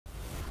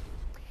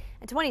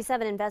And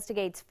 27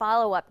 investigates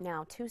follow-up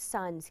now. Two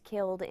sons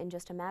killed in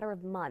just a matter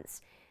of months.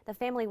 The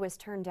family was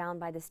turned down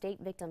by the State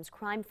Victims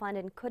Crime Fund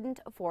and couldn't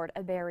afford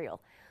a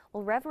burial.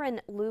 Well,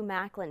 Reverend Lou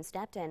Macklin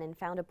stepped in and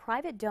found a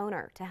private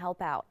donor to help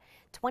out.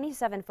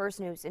 27 First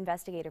News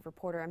investigative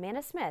reporter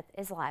Amanda Smith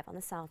is live on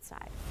the South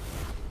Side.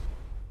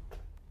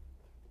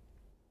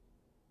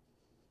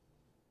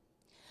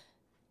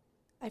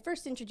 I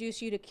first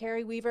introduced you to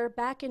Carrie Weaver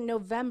back in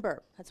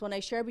November. That's when I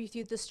shared with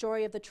you the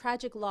story of the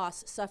tragic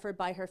loss suffered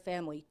by her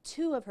family.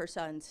 Two of her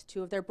sons,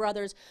 two of their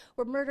brothers,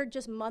 were murdered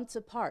just months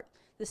apart.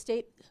 The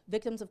State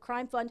Victims of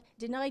Crime Fund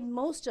denied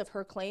most of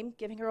her claim,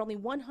 giving her only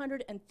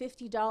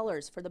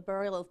 $150 for the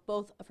burial of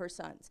both of her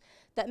sons.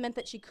 That meant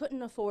that she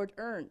couldn't afford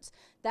urns.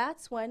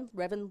 That's when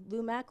Reverend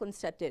Lou Macklin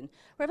stepped in.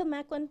 Reverend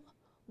Macklin,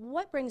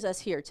 what brings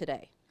us here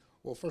today?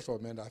 Well, first of all,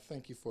 Amanda, I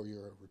thank you for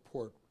your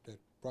report that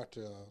brought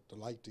to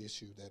light the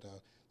issue that the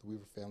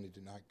Weaver family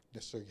did not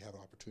necessarily have an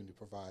opportunity to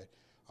provide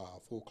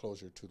full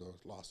closure to the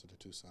loss of the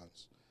two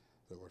sons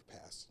that were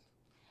passed.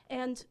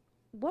 And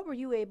what were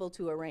you able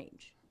to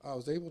arrange? I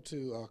was able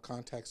to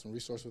contact some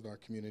resources in our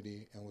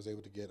community and was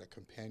able to get a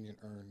companion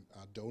urn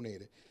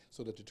donated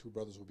so that the two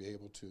brothers will be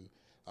able to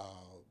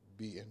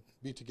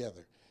be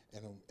together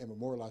and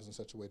memorialized in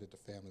such a way that the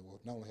family will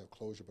not only have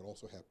closure but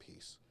also have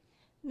peace.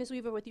 Ms.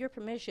 Weaver, with your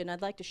permission,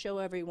 I'd like to show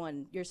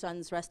everyone your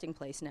son's resting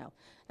place now.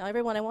 Now,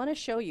 everyone, I want to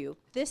show you,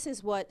 this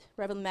is what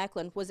Reverend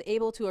Macklin was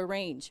able to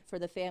arrange for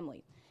the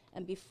family.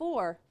 And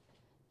before,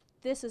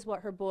 this is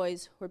what her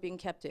boys were being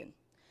kept in.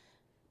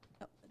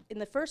 In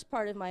the first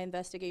part of my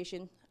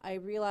investigation, I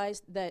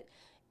realized that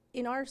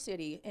in our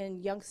city,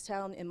 in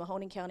Youngstown, in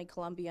Mahoning County,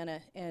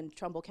 Columbiana, and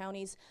Trumbull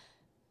counties,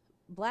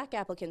 Black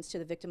applicants to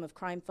the Victim of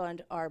Crime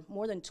Fund are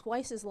more than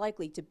twice as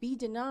likely to be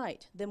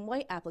denied than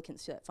white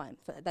applicants to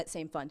that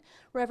same fund.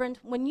 Reverend,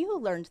 when you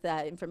learned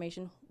that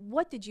information,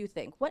 what did you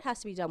think? What has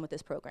to be done with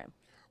this program?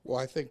 Well,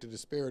 I think the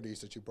disparities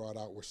that you brought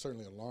out were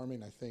certainly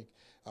alarming. I think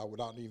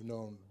without even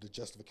knowing the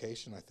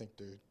justification, I think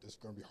it's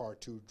going to be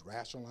hard to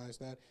rationalize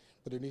that.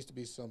 But there needs to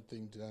be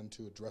something done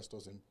to address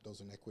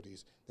those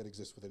inequities that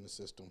exist within the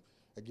system.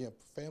 Again,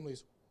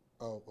 families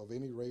of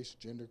any race,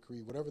 gender,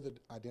 creed, whatever the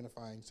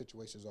identifying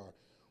situations are,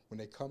 when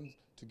they come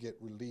to get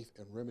relief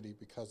and remedy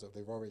because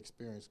they've already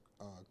experienced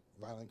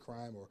violent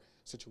crime or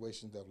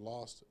situations that have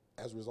lost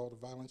as a result of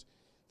violence,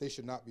 they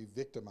should not be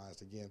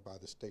victimized again by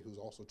the state who's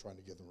also trying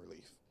to give them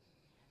relief.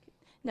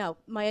 Now,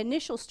 my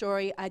initial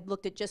story, I'd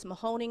looked at just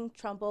Mahoning,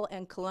 Trumbull,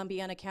 and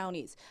Columbiana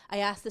counties. I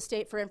asked the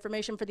state for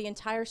information for the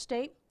entire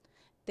state.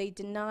 They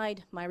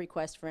denied my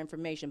request for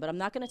information, but I'm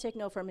not going to take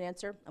no for an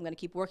answer. I'm going to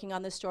keep working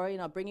on this story,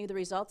 and I'll bring you the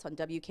results on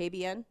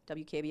WKBN,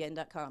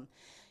 WKBN.com.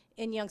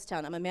 In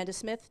Youngstown, I'm Amanda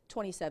Smith,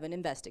 27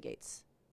 Investigates.